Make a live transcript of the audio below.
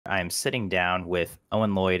I'm sitting down with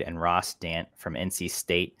Owen Lloyd and Ross Dant from NC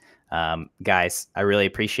State. Guys, I really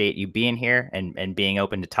appreciate you being here and being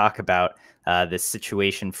open to talk about this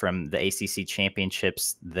situation from the ACC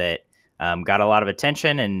championships that got a lot of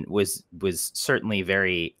attention and was certainly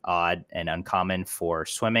very odd and uncommon for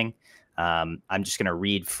swimming. I'm just going to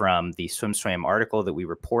read from the SwimSwam article that we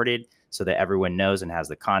reported so that everyone knows and has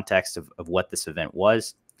the context of what this event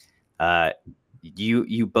was.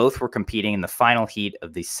 You both were competing in the final heat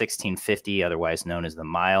of the 1650, otherwise known as the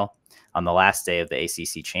mile, on the last day of the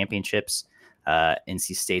ACC championships.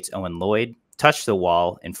 NC State's Owen Lloyd touched the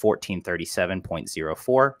wall in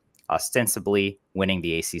 14:37.04, ostensibly winning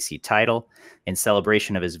the ACC title. In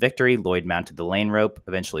celebration of his victory, Lloyd mounted the lane rope,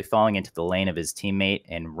 eventually falling into the lane of his teammate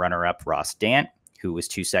and runner-up Ross Dant, who was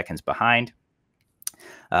 2 seconds behind.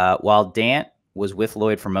 While Dant was with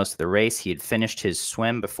Lloyd for most of the race, he had finished his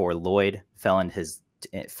swim before Lloyd fell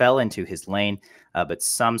into his lane, but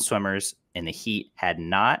some swimmers in the heat had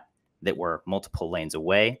not, that were multiple lanes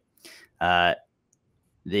away.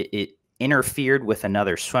 It interfered with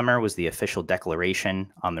another swimmer was the official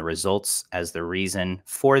declaration on the results as the reason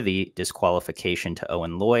for the disqualification to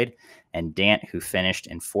Owen Lloyd, and Dant, who finished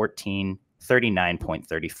in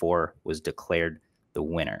 14:39.34, was declared the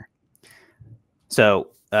winner. So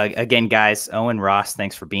again, guys, Owen, Ross,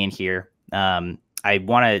 thanks for being here. I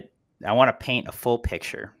want to paint a full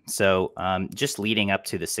picture. So just leading up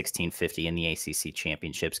to the 1650 in the ACC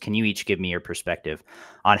championships, can you each give me your perspective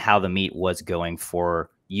on how the meet was going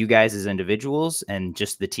for you guys as individuals and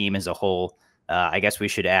just the team as a whole? I guess we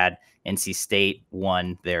should add NC State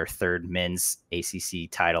won their third men's ACC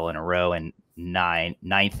title in a row and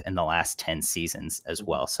ninth in the last 10 seasons as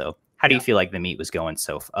well. So how do you feel like the meet was going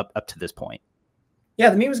up to this point? Yeah,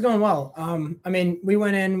 the meet was going well. I mean, we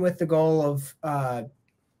went in with the goal of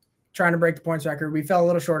trying to break the points record. We fell a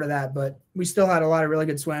little short of that, but we still had a lot of really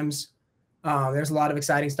good swims. There's a lot of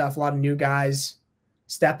exciting stuff, a lot of new guys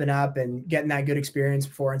stepping up and getting that good experience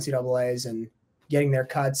before NCAAs and getting their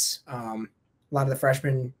cuts. A lot of the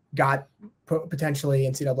freshmen got potentially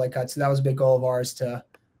NCAA cuts, so that was a big goal of ours to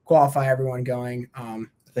qualify everyone going. I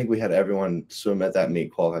think we had everyone swim at that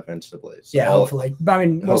meet qualify for NCAAs. So yeah, hopefully. I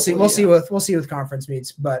mean, we'll see with conference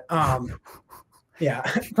meets, but yeah,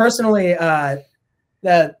 personally,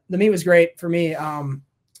 the meet was great for me.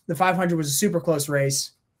 The 500 was a super close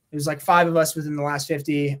race. It was like 5 of us within the last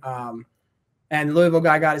 50. And the Louisville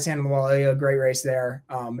guy got his hand on the wall. He had a great race there.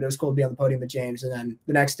 But it was cool to be on the podium with James. And then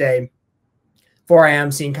the next day, 4 a.m.,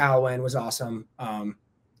 seeing Kyle win was awesome.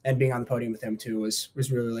 And being on the podium with him too was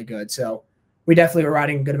really, really good. So we definitely were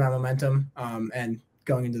riding a good amount of momentum. And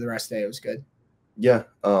going into the rest of the day, it was good. Yeah.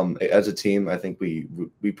 As a team, I think we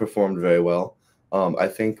performed very well. I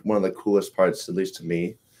think one of the coolest parts, at least to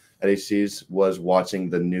me, at ACCs was watching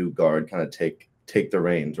the new guard kind of take the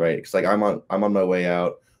reins, right? Because like I'm on my way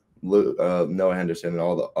out. Noah Henderson and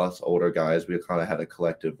all us older guys, we kind of had a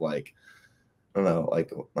collective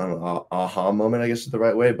aha moment, I guess is the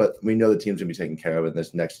right way. But we know the team's gonna be taken care of in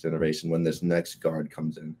this next generation when this next guard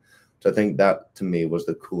comes in. So I think that to me was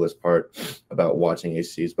the coolest part about watching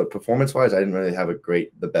ACCs. But performance-wise, I didn't really have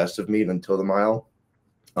the best of meet until the mile.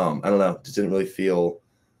 I don't know, just didn't really feel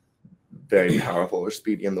very powerful or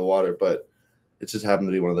speedy in the water, but it just happened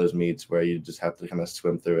to be one of those meets where you just have to kind of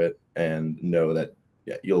swim through it and know that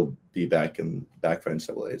you'll be back for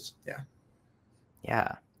NCAAs.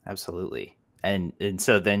 Yeah, absolutely. And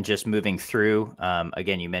so then just moving through,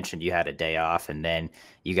 again, you mentioned you had a day off and then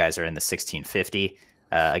you guys are in the 1650.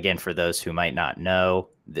 Again, for those who might not know,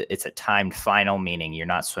 it's a timed final, meaning you're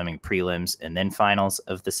not swimming prelims and then finals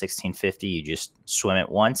of the 1650. You just swim it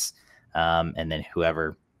once, and then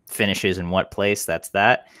whoever finishes in what place, that's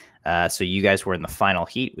that. So you guys were in the final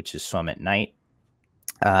heat, which is swim at night.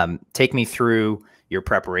 Take me through your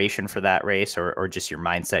preparation for that race or just your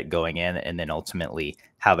mindset going in, and then ultimately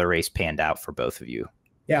how the race panned out for both of you.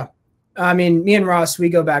 Yeah. I mean, me and Ross, we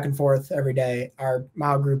go back and forth every day. Our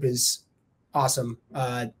mile group is awesome.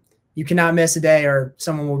 You cannot miss a day or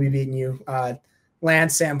someone will be beating you.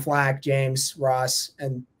 Lance, Sam Flack, James, Ross,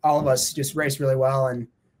 and all of us just race really well. And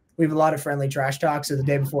we have a lot of friendly trash talk. So the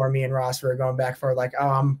day before, me and Ross were going back for like,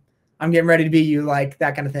 oh, I'm getting ready to beat you, like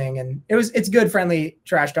that kind of thing. And it's good, friendly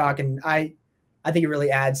trash talk. And I think it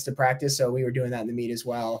really adds to practice. So we were doing that in the meet as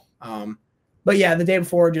well. But yeah, the day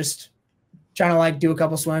before, just trying to like do a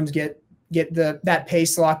couple swims, get that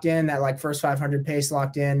pace locked in, that like first 500 pace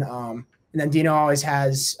locked in. And then Dino always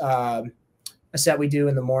has a set we do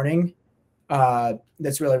in the morning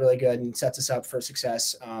that's really, really good and sets us up for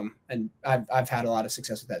success. And I've had a lot of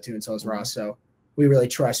success with that too, and so has Ross. So we really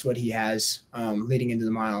trust what he has leading into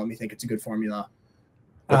the mile, and we think it's a good formula.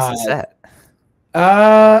 What's the set?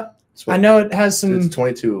 I know it has some. It's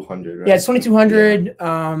 2200, right? Yeah, it's 2200. Okay.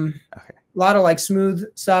 A lot of like smooth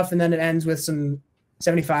stuff, and then it ends with some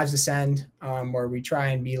 75s descend, where we try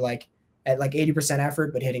and be like at like 80%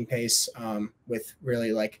 effort, but hitting pace, with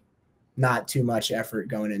really like not too much effort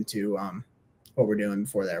going into what we're doing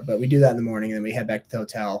before there. But we do that in the morning, and then we head back to the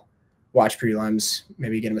hotel, watch prelims,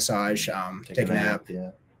 maybe get a massage, take a nap,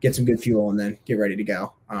 get some good fuel, and then get ready to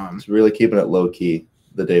go. It's really keeping it low key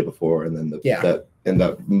the day before, and then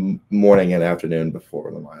that morning and afternoon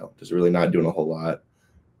before the mile. Just really not doing a whole lot,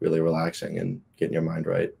 really relaxing and getting your mind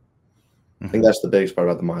right. I think that's the biggest part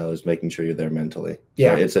about the mile is making sure you're there mentally.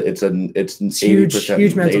 Yeah, it's 80%,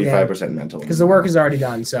 huge mental 85% mental because the work is already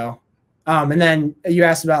done. So, and then you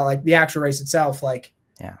asked about like the actual race itself. Like,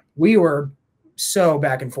 we were so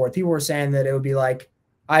back and forth. People were saying that it would be like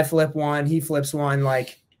I flip one, he flips one.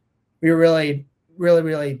 Like, we were really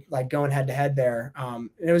like going head to head there.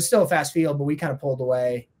 It was still a fast field, but we kind of pulled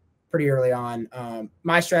away pretty early on.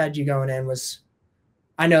 My strategy going in was,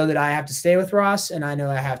 I know that I have to stay with Ross, and I know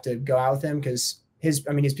I have to go out with him because his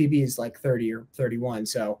PB is like 30 or 31.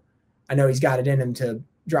 So I know he's got it in him to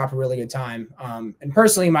drop a really good time. And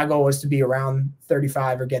personally, my goal was to be around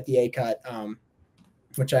 35 or get the A cut,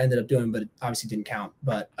 which I ended up doing, but it obviously didn't count.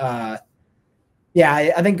 But I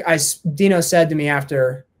think Dino said to me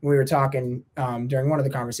after we were talking during one of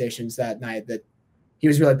the conversations that night that he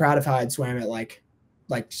was really proud of how I'd swam it like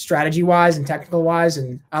strategy wise and technical wise.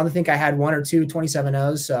 And I don't think I had 1 or 2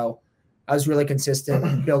 27.0s. So I was really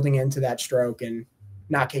consistent building into that stroke and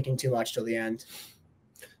not kicking too much till the end.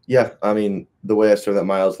 Yeah. I mean, the way I started that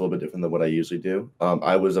mile is a little bit different than what I usually do.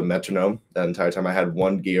 I was a metronome that entire time. I had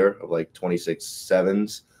one gear of like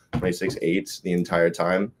 26.7s, 26.8s the entire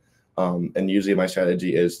time. And usually my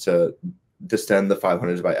strategy is to descend the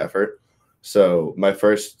 500s by effort. So my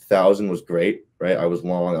first 1,000 was great, right? I was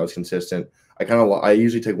long, I was consistent. I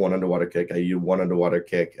usually take one underwater kick. I use one underwater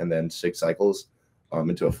kick and then 6 cycles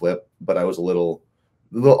into a flip. But I was a little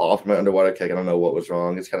off my underwater kick. I don't know what was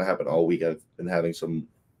wrong. It's kind of happened all week. I've been having some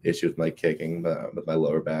issues with my kicking with my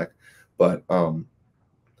lower back. But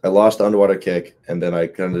I lost the underwater kick, and then I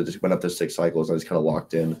kind of just went up to 6 cycles. I just kind of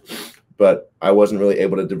locked in. But I wasn't really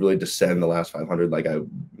able to really descend the last 500 like I'm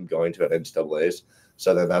going to at NCAAs.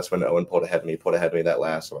 So then that's when Owen pulled ahead of me that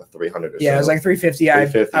last 300 or so. Yeah, it was like 350.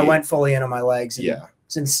 I went fully in on my legs. And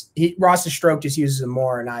since Ross's stroke just uses them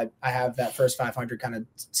more, and I have that first 500 kind of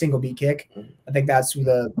single beat kick, I think that's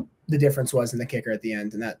the difference was in the kicker at the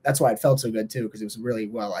end. And that's why it felt so good too, because it was a really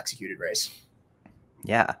well executed race.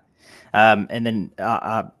 Yeah. And then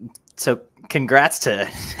so congrats to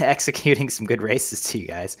executing some good races to you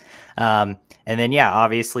guys. And then,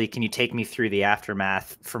 obviously, can you take me through the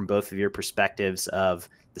aftermath from both of your perspectives of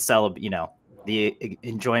the the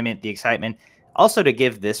enjoyment, the excitement, also to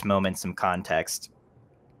give this moment some context.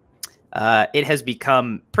 It has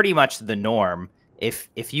become pretty much the norm.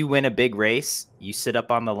 If you win a big race, you sit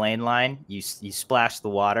up on the lane line, you splash the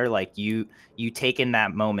water, like you take in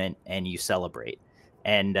that moment and you celebrate.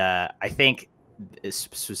 And I think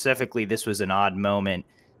specifically this was an odd moment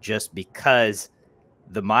just because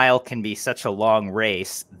the mile can be such a long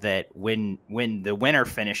race that when the winner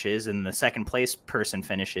finishes and the second place person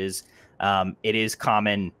finishes, it is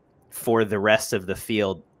common for the rest of the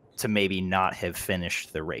field to maybe not have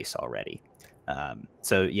finished the race already.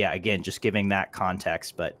 So again, just giving that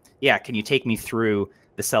context, but can you take me through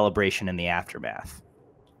the celebration and the aftermath?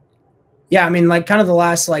 Yeah. I mean, like kind of the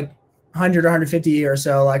last 100 or 150 or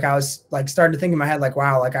so, I was starting to think in my head,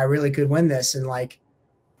 wow, I really could win this. And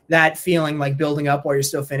that feeling building up while you're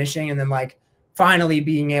still finishing, and then finally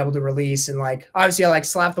being able to release. And obviously I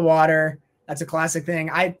slap the water. That's a classic thing.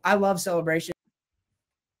 I love celebration.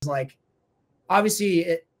 Obviously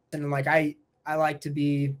it, and I like to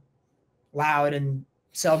be loud and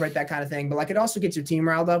celebrate that kind of thing, but it also gets your team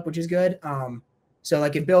riled up, which is good. So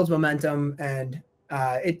it builds momentum, and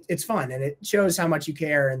it's fun, and it shows how much you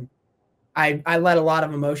care. And I let a lot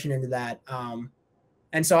of emotion into that.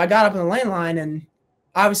 And so I got up in the lane line, and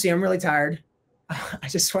obviously I'm really tired. I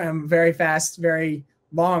just swam very fast, very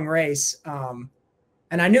long race.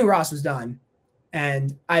 And I knew Ross was done,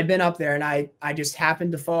 and I'd been up there, and I just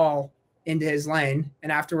happened to fall into his lane.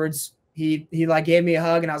 And afterwards he gave me a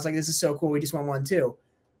hug, and I was like, this is so cool. We just won 1-2.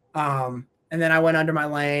 And then I went under my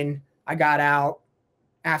lane. I got out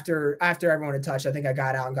after everyone had touched. I think I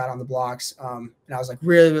got out and got on the blocks. And I was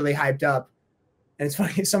really, really hyped up. And it's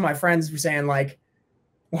funny. Some of my friends were saying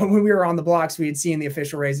when we were on the blocks, we had seen the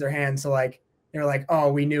official raise their hand. So they were like,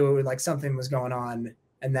 oh, we knew something was going on.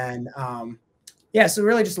 And then, so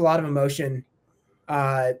really just a lot of emotion.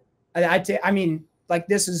 I mean,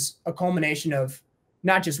 this is a culmination of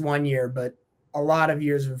not just 1 year, but a lot of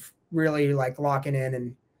years of really like locking in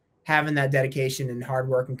and having that dedication and hard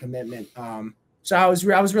work and commitment. So I was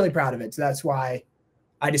really proud of it. So that's why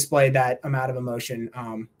I displayed that amount of emotion.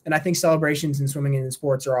 And I think celebrations in swimming and in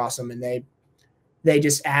sports are awesome, and they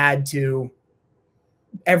just add to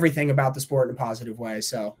everything about the sport in a positive way.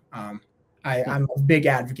 So I'm a big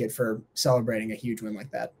advocate for celebrating a huge win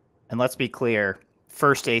like that. And let's be clear,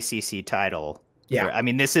 first ACC title. Yeah. I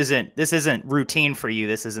mean, this isn't routine for you.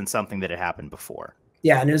 This isn't something that had happened before.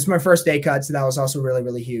 Yeah, and it was my first day cut, so that was also really,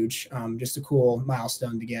 really huge. Just a cool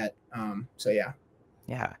milestone to get. So yeah.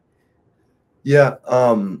 Yeah. Yeah.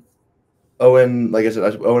 Owen, like I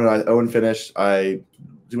said, Owen finished. When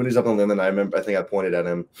he was up on the limb, and I think I pointed at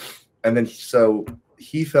him, and then so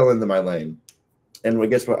he fell into my lane, and I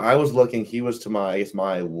guess when I was looking, he was to my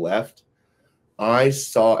left. I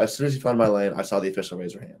saw, as soon as he found my lane, I saw the official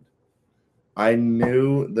raise her hand. I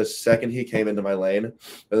knew the second he came into my lane,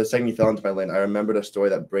 or the second he fell into my lane, I remembered a story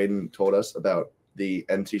that Braden told us about the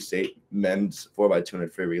NC State men's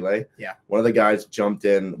 4x200 free relay. Yeah. One of the guys jumped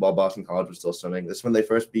in while Boston College was still swimming. This is when they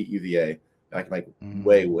first beat UVA back in like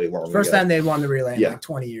way long First ago. time they won the relay in like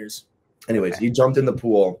 20 years. Anyways, he jumped in the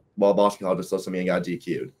pool while Boston College was still swimming and got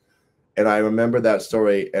DQ'd. And I remember that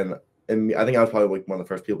story, and I think I was probably like one of the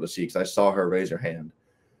first people to see because I saw her raise her hand.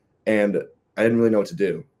 And I didn't really know what to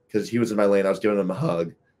do because he was in my lane. I was giving him a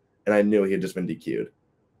hug, and I knew he had just been DQ'd.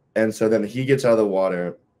 And so then he gets out of the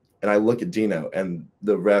water, and I look at Dino, and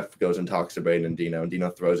the ref goes and talks to Braden and Dino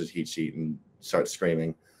throws his heat sheet and starts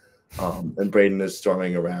screaming. And Braden is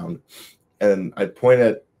storming around. And I point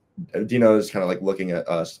at Dino is kind of like looking at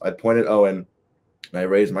us. I point at Owen, and I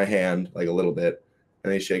raise my hand like a little bit,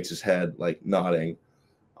 and he shakes his head like nodding.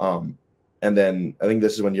 And then I think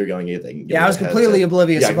this is when you're going anything. Yeah, I was completely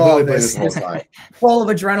oblivious of all of this. Full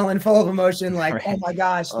of adrenaline, full of emotion, like, right. Oh my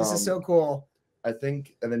gosh, this is so cool. I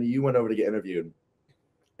think, and then you went over to get interviewed.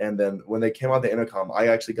 And then when they came on the intercom, I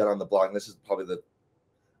actually got on the block. And this is probably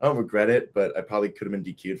I don't regret it, but I probably could have been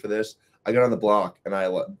DQ'd for this. I got on the block and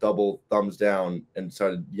I double thumbs down and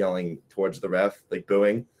started yelling towards the ref, like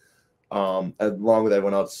booing, along with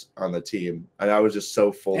everyone else on the team. And I was just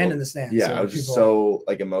so full. And in the stands. Yeah, so I was just so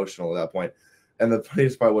like emotional at that point. And the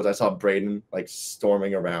funniest part was I saw Braden like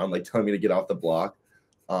storming around, like telling me to get off the block.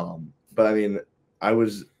 But I mean, I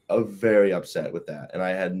was very upset with that. And I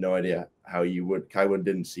had no idea how Kaiwood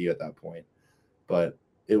didn't see you at that point. But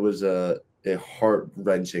it was a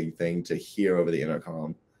heart-wrenching thing to hear over the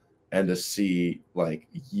intercom and to see like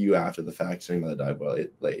you after the fact sitting by the dive well.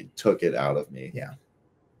 It took it out of me. Yeah.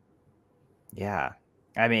 Yeah.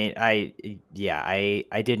 I mean, I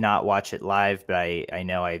did not watch it live, but I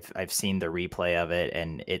know I've seen the replay of it,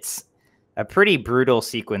 and it's a pretty brutal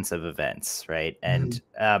sequence of events, right? And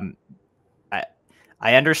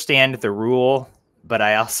I understand the rule, but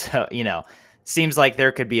I also, seems like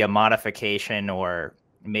there could be a modification or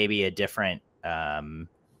maybe a different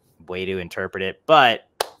way to interpret it, but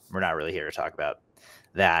we're not really here to talk about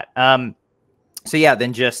that. So yeah,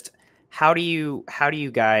 then just how do you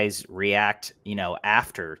guys react,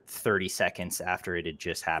 after 30 seconds after it had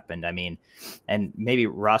just happened? I mean, and maybe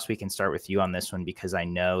Ross, we can start with you on this one, because I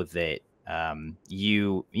know that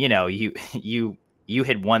you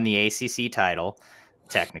had won the ACC title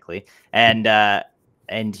technically, and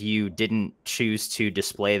you didn't choose to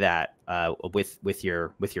display that with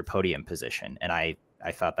your podium position, and I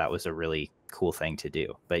thought that was a really cool thing to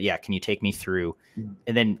do. But yeah, can you take me through,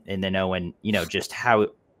 and then Owen, just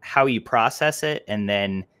how you process it, and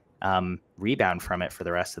then rebound from it for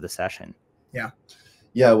the rest of the session? Yeah.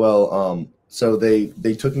 Well, so they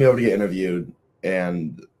took me over to get interviewed,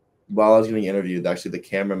 and while I was getting interviewed, actually the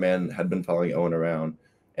cameraman had been following Owen around,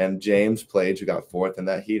 and James Plage, who got fourth in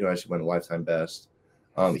that heat, who actually went a lifetime best,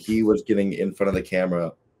 he was getting in front of the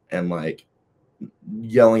camera and like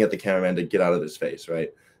yelling at the cameraman to get out of his face, right?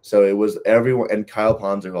 So it was everyone, and Kyle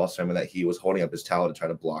Ponzer, who also swam in that heat, was holding up his towel to try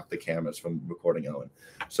to block the cameras from recording Owen.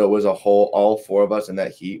 So it was all four of us in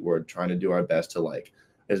that heat were trying to do our best to like,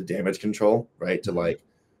 as damage control, right? To like,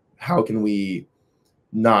 how can we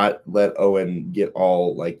not let Owen get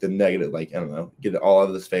all like the negative, like, I don't know, get it all out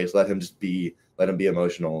of his face, let him be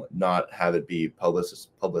emotional, not have it be publicized.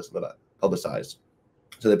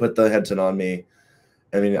 So they put the headset on me.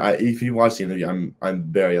 I mean, if you watch the interview, I'm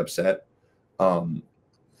very upset.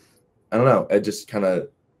 I don't know. It just kind of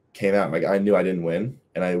came out. Like, I knew I didn't win,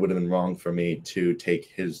 and it would have been wrong for me to take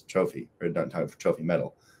his trophy, or not trophy,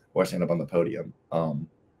 medal, or stand up on the podium.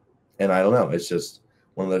 And I don't know. It's just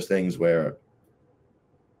one of those things where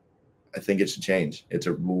I think it should change. It's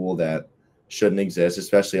a rule that shouldn't exist,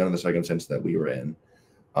 especially under the circumstances that we were in.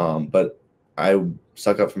 But I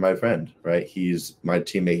stuck up for my friend, right? He's my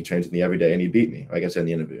teammate. He trains with me every day, and he beat me. Like I said in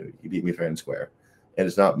the interview, he beat me fair and square. And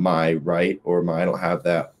it's not my right or I don't have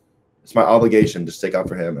that. It's my obligation to stick up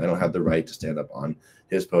for him. I don't have the right to stand up on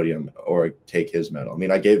his podium or take his medal. I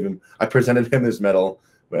mean, I presented him his medal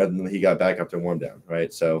when he got back after warm down,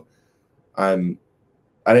 right? So I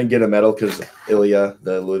didn't get a medal because Ilya,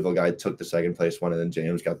 the Louisville guy, took the second place one, and then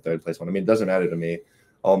James got the third place one. I mean, it doesn't matter to me.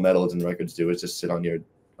 All medals and records do is just sit on your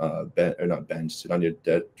sit on your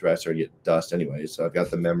dresser and get dust anyway. So I've got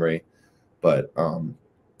the memory, but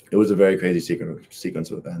it was a very crazy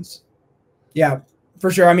sequence of events. Yeah,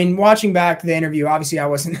 for sure. I mean, watching back the interview, obviously I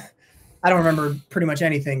don't remember pretty much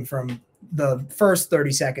anything from the first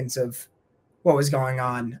 30 seconds of what was going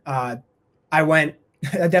on. I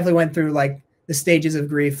definitely went through like the stages of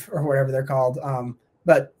grief or whatever they're called.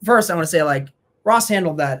 But first I want to say like Ross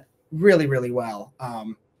handled that really, really well.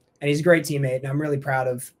 And he's a great teammate, and I'm really proud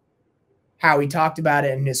of how he talked about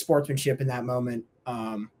it and his sportsmanship in that moment.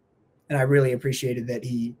 And I really appreciated that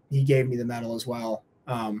he gave me the medal as well.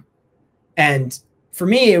 And for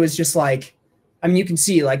me, it was just like, I mean, you can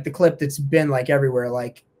see like the clip that's been like everywhere.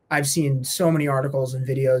 Like I've seen so many articles and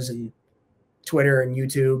videos and Twitter and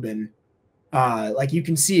YouTube, and like you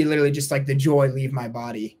can see literally just like the joy leave my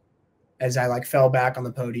body as I like fell back on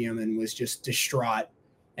the podium and was just distraught.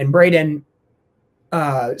 And Braden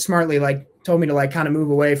smartly like told me to like kind of move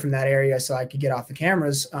away from that area so I could get off the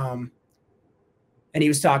cameras. And he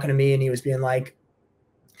was talking to me, and he was being like,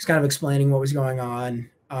 he's kind of explaining what was going on.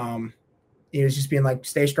 He was just being like,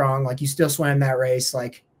 stay strong. Like you still swam that race.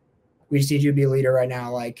 Like we just need you to be a leader right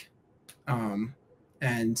now. Like,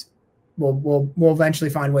 and we'll eventually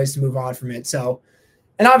find ways to move on from it. So,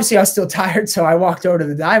 and obviously I was still tired. So I walked over to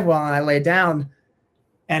the dive well and I laid down,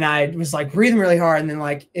 and I was like breathing really hard. And then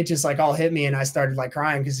like, it just like all hit me, and I started like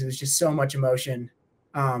crying because it was just so much emotion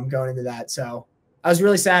going into that. So I was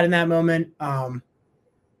really sad in that moment.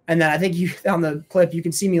 And then I think on the clip, you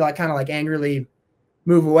can see me like kind of like angrily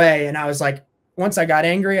move away. And I was like, once I got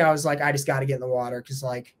angry, I was like, I just got to get in the water, because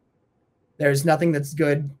like there's nothing that's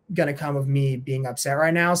good going to come of me being upset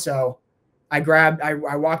right now. So I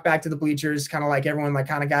walked back to the bleachers, kind of like everyone like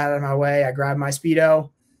kind of got out of my way. I grabbed my Speedo.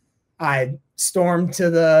 I stormed to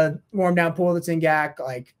the warm down pool that's in GAC,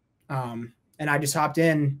 like, and I just hopped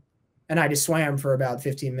in and I just swam for about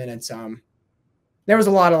 15 minutes. There was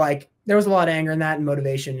a lot of anger in that and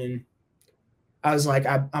motivation. And I was like,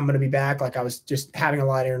 I'm going to be back. Like I was just having a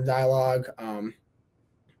lot of inner dialogue. And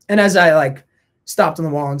as I like stopped on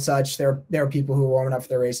the wall and such, there were people who were warming up for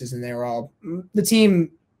their races, and the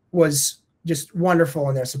team was just wonderful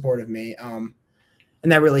in their support of me. And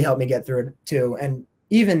that really helped me get through it too. And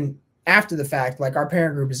even after the fact, like our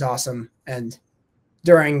parent group is awesome. And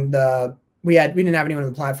during we didn't have anyone on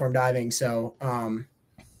the platform diving. So,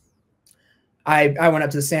 I went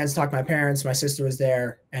up to the stands to talk to my parents. My sister was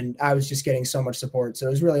there, and I was just getting so much support. So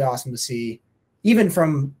it was really awesome to see, even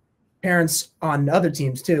from parents on other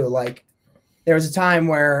teams too. Like there was a time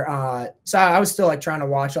where, so I was still like trying to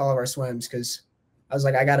watch all of our swims, because I was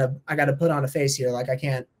like, I gotta put on a face here. Like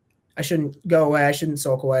I shouldn't go away. I shouldn't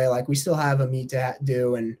sulk away. Like we still have a meet to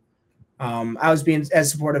do. And I was being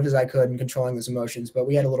as supportive as I could and controlling those emotions, but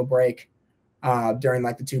we had a little break during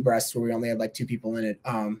like the two breasts where we only had like two people in it.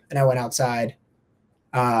 And I went outside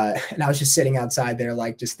and I was just sitting outside there,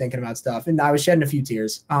 like just thinking about stuff, and I was shedding a few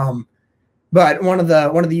tears. But one of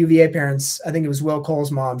the UVA parents, I think it was Will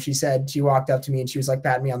Cole's mom, she said, she walked up to me and she was like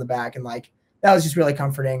patting me on the back, and like that was just really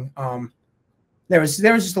comforting. There was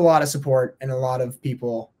just a lot of support and a lot of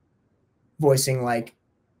people voicing like,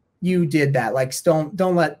 you did that. Like don't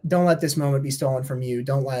let this moment be stolen from you.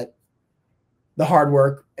 Don't let the hard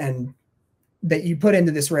work and that you put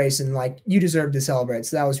into this race, and like you deserve to celebrate.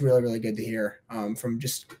 So that was really, really good to hear from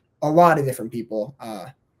just a lot of different people.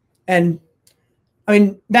 And I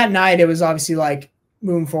mean, that night it was obviously like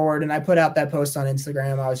moving forward, and I put out that post on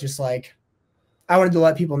Instagram. I was just like, I wanted to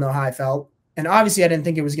let people know how I felt. And obviously I didn't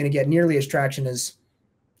think it was going to get nearly as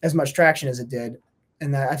much traction as it did.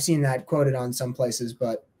 And that I've seen that quoted on some places,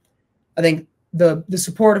 but I think the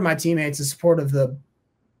support of my teammates, the support of the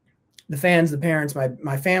fans, the parents,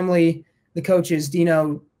 my family, the coaches.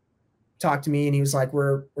 Dino talked to me and he was like,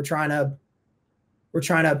 we're trying to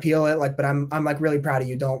appeal it, like, but I'm like really proud of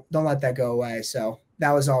you. Don't let that go away. So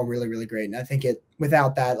that was all really, really great. And I think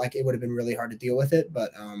without that, like it would have been really hard to deal with it.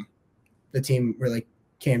 But the team really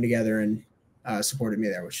came together and supported me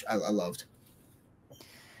there, which I loved.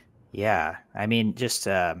 Yeah. I mean, just,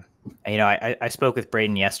 I spoke with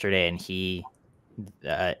Braden yesterday, and he,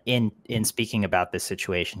 in speaking about this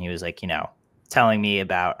situation, he was like, telling me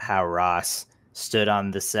about how Ross stood on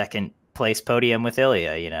the second place podium with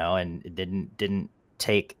Ilya, you know, and it didn't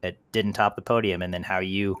top the podium. And then how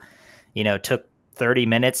you took 30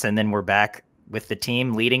 minutes and then we're back with the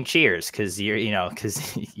team leading cheers because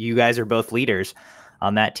because you guys are both leaders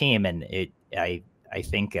on that team. And I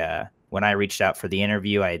think when I reached out for the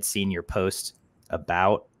interview, I had seen your post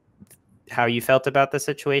about how you felt about the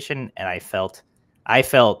situation, and I felt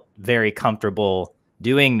very comfortable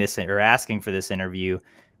doing this or asking for this interview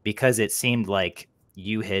because it seemed like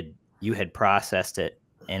you had processed it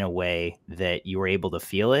in a way that you were able to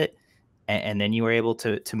feel it, and then you were able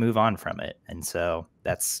to move on from it. And so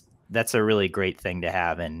that's a really great thing to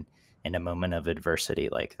have in a moment of adversity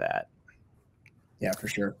like that. Yeah, for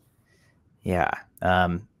sure. Yeah.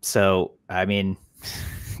 So, I mean,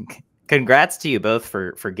 congrats to you both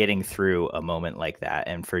for getting through a moment like that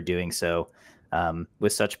and for doing so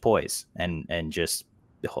with such poise and just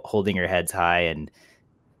holding your heads high and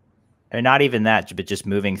not even that, but just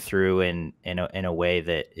moving through in a way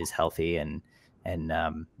that is healthy and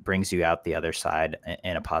brings you out the other side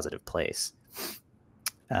in a positive place.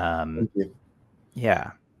 Thank you.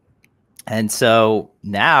 Yeah. And so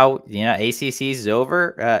now, ACCs is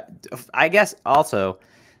over. I guess also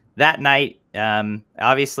that night,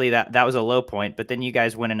 obviously that was a low point, but then you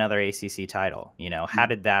guys win another ACC title. How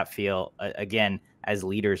did that feel again as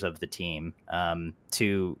leaders of the team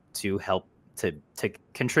to help to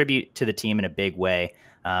contribute to the team in a big way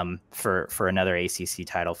for another ACC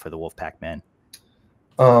title for the Wolfpack men?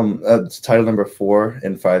 It's title number 4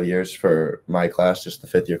 in 5 years for my class, just the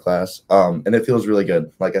 5th year class. And it feels really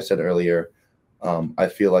good. Like I said earlier, I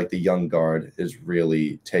feel like the young guard is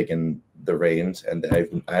really taking the reins, and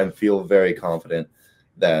I feel very confident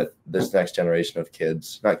that this next generation of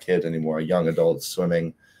kids, not kids anymore, young adults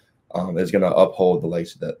swimming, is going to uphold the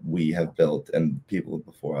legacy that we have built and people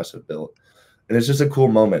before us have built. And it's just a cool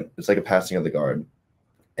moment. It's like a passing of the guard.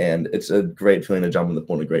 And it's a great feeling to jump in the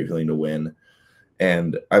pool and a great feeling to win.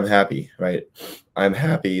 And I'm happy, right? I'm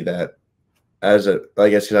happy that I guess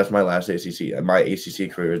because that's my last ACC. My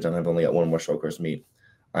ACC career is done. I've only got one more short course meet.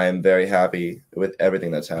 I am very happy with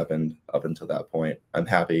everything that's happened up until that point. I'm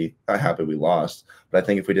happy. Not happy we lost, but I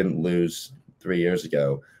think if we didn't lose 3 years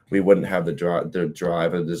ago, we wouldn't have the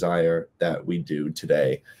drive and desire that we do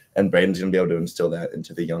today. And Braden's going to be able to instill that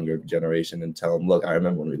into the younger generation and tell them, look, I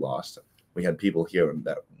remember when we lost. We had people here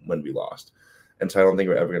when we lost. And so I don't think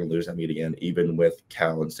we're ever going to lose that meet again, even with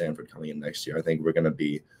Cal and Stanford coming in next year. I think we're going to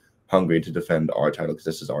be hungry to defend our title because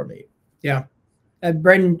this is our meet. Yeah. And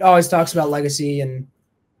Braden always talks about legacy and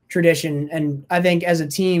tradition. And I think as a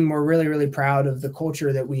team, we're really, really proud of the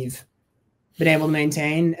culture that we've been able to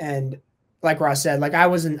maintain. And like Ross said, like I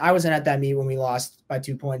wasn't at that meet when we lost by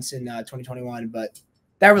 2 points in 2021, but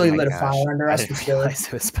that really lit a fire under us. I didn't realize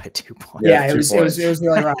it was by 2 points. Yeah, it was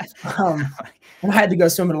really rough. And I had to go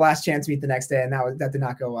swim at a last chance meet the next day, and that did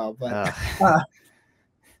not go well. But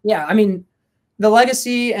yeah, I mean, the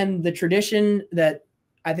legacy and the tradition that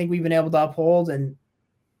I think we've been able to uphold, and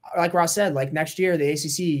like Ross said, like next year the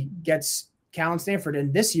ACC gets Cal and Stanford,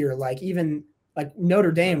 and this year, like even like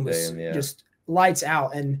Notre Dame was just lights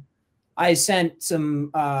out. And I sent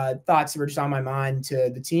some thoughts that were just on my mind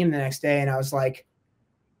to the team the next day, and I was like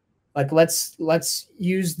let's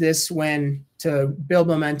use this win to build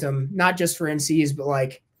momentum, not just for NCs, but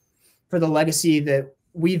like for the legacy that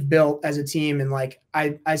we've built as a team. And like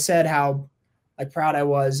I said how like proud I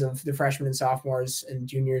was of the freshmen and sophomores and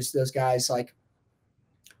juniors, those guys, like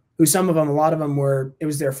who a lot of them it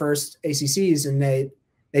was their first ACCs, and they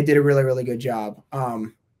did a really, really good job.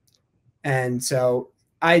 And so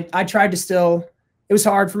I tried to it was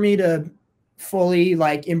hard for me to fully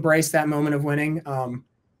like embrace that moment of winning.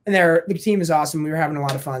 And the team is awesome. We were having a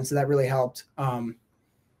lot of fun, so that really helped. But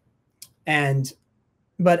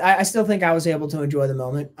I still think I was able to enjoy the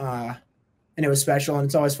moment, and it was special. And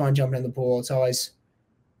it's always fun jumping in the pool. It's always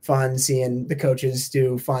fun seeing the coaches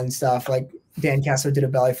do fun stuff. Like Dan Kessler did a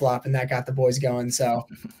belly flop, and that got the boys going. So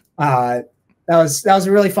that was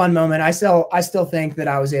a really fun moment. I still think that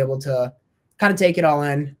I was able to kind of take it all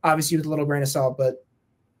in, obviously with a little grain of salt, but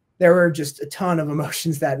there were just a ton of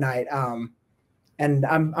emotions that night. And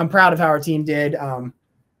I'm proud of how our team did.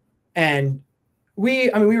 And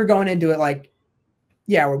we were going into it like,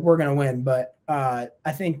 yeah, we're going to win. But I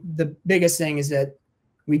think the biggest thing is that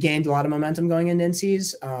we gained a lot of momentum going into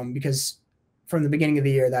NCs because from the beginning of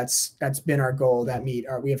the year, that's been our goal, that meet.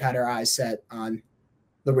 We have had our eyes set on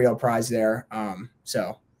the real prize there.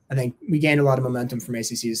 So I think we gained a lot of momentum from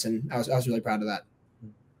ACCs, and I was really proud of that.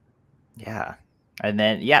 Yeah. And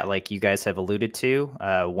then, like you guys have alluded to,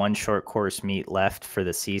 one short course meet left for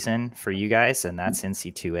the season for you guys, and that's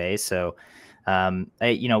NC2A. So,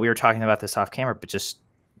 we were talking about this off camera, but just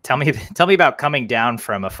tell me about coming down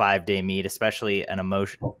from a 5-day meet, especially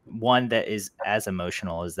one that is as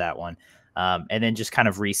emotional as that one, and then just kind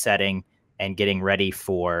of resetting and getting ready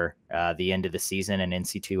for the end of the season and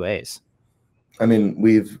NC2As. I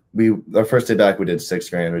mean, our first day back, we did 6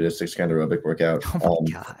 grand. We did 6 grand aerobic workout. Oh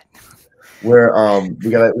my God. We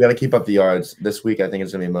gotta keep up the yards this week. I think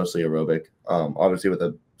it's gonna be mostly aerobic. Obviously with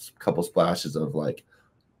a couple splashes of like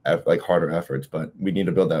harder efforts, but we need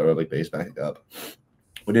to build that aerobic base back up.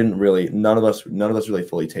 We didn't really, none of us really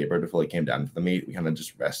fully tapered before we came down to the meet. We kind of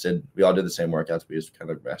just rested. We all did the same workouts. We just kind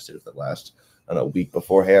of rested for the last, I don't know, week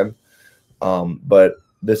beforehand. But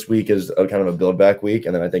this week is kind of a build back week.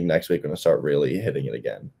 And then I think next week we're going to start really hitting it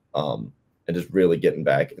again. And just really getting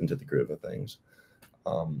back into the groove of things.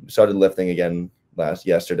 Started lifting again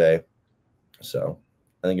yesterday. So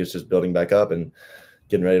I think it's just building back up and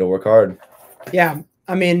getting ready to work hard. Yeah.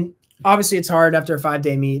 I mean, obviously it's hard after a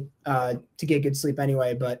 5-day meet to get good sleep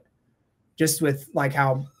anyway, but just with like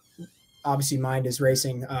how obviously mind is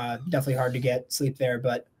racing, definitely hard to get sleep there.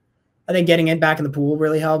 But I think getting it back in the pool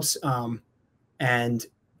really helps. And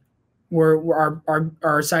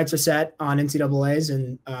our sights are set on NCAAs,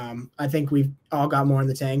 and I think we've all got more in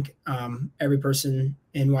the tank. Every person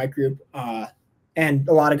in white group and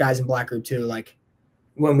a lot of guys in black group too. Like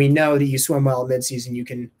when we know that you swim well at midseason, you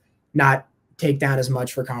can not take down as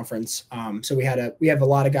much for conference. So we have a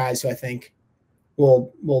lot of guys who I think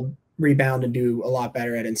will rebound and do a lot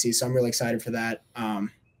better at NC. So I'm really excited for that. And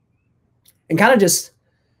kind of just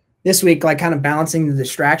this week, like kind of balancing the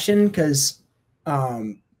distraction, because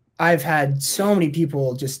I've had so many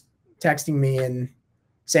people just texting me and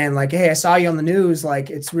saying like, hey, I saw you on the news.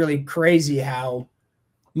 Like, it's really crazy how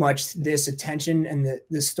much this attention and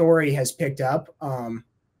the story has picked up.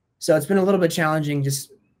 So it's been a little bit challenging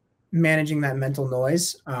just managing that mental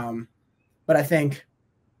noise. But I think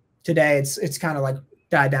today it's kind of like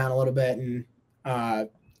died down a little bit. And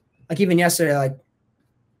like even yesterday, like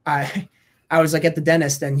I was like at the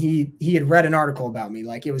dentist and he had read an article about me.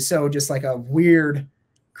 Like it was so just like a weird,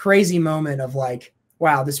 crazy moment of like,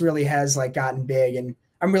 wow, this really has like gotten big. And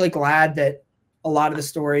I'm really glad that a lot of the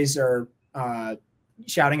stories are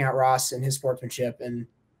shouting out Ross and his sportsmanship and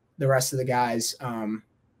the rest of the guys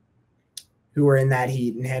who were in that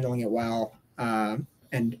heat and handling it well.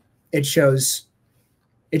 And it shows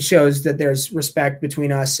that there's respect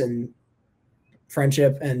between us and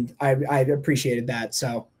friendship. And I appreciated that.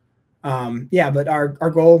 So yeah, but our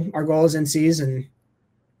goal is NCs, and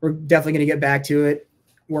we're definitely going to get back to it,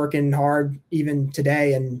 working hard even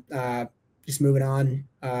today, and just moving on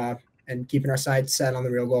and keeping our sights set on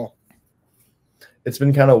the real goal. It's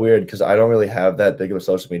been kind of weird because I don't really have that big of a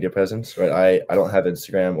social media presence, right? I don't have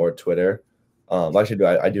Instagram or Twitter. Actually,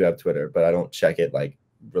 I do have Twitter, but I don't check it like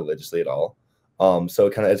religiously at all. So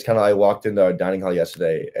it's kind of I walked into our dining hall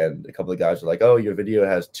yesterday and a couple of guys were like, "Oh, your video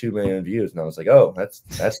has 2 million views," and I was like, "Oh,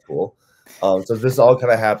 that's cool." So this is all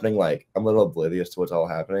kind of happening. Like I'm a little oblivious to what's all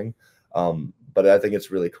happening, but I think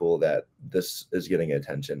it's really cool that this is getting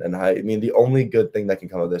attention. And I mean, the only good thing that can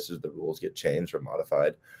come of this is the rules get changed or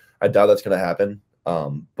modified. I doubt that's going to happen,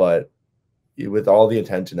 but with all the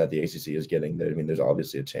attention that the ACC is getting, I mean, there's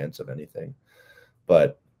obviously a chance of anything.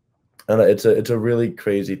 But I don't know, it's a really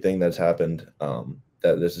crazy thing that's happened,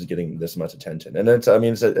 that this is getting this much attention. And it's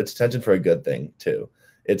attention for a good thing too.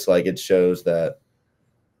 It's like it shows that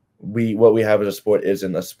what we have as a sport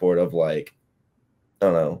isn't a sport of like, I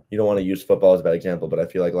don't know, you don't want to use football as a bad example, but I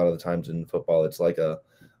feel like a lot of the times in football it's like a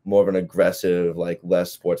more of an aggressive, like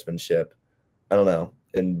less sportsmanship, I don't know,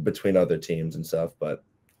 in between other teams and stuff. But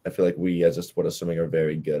I feel like we as a sport of swimming are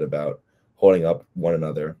very good about holding up one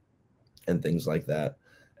another and things like that,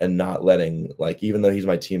 and not letting, like, even though he's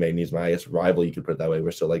my teammate and he's my, I guess, rival, you could put it that way,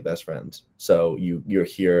 we're still like best friends. So you're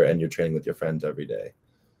here and you're training with your friends every day.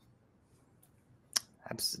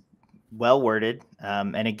 That's well worded.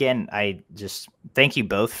 And again, I just thank you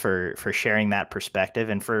both for sharing that perspective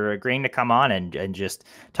and for agreeing to come on and just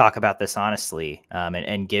talk about this honestly,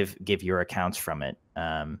 and give your accounts from it.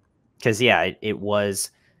 Because yeah, it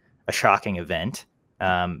was a shocking event.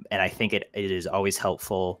 And I think it is always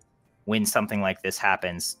helpful when something like this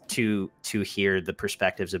happens to hear the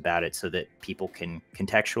perspectives about it so that people can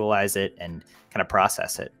contextualize it and kind of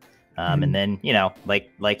process it. And then, you know,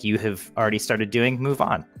 like you have already started doing, move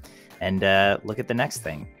on and look at the next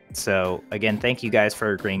thing. So again, thank you guys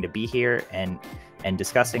for agreeing to be here and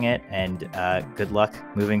discussing it, and good luck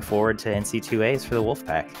moving forward to NC2As for the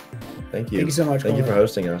Wolfpack. Thank you. Thank you so much. Thank you for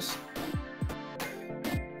hosting us.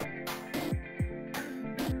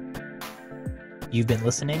 You've been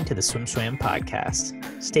listening to the SwimSwam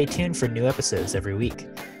podcast. Stay tuned for new episodes every week.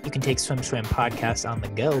 You can take SwimSwam podcast on the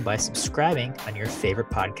go by subscribing on your favorite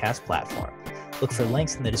podcast platform. Look for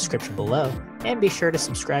links in the description below, and be sure to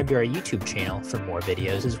subscribe to our YouTube channel for more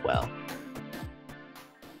videos as well.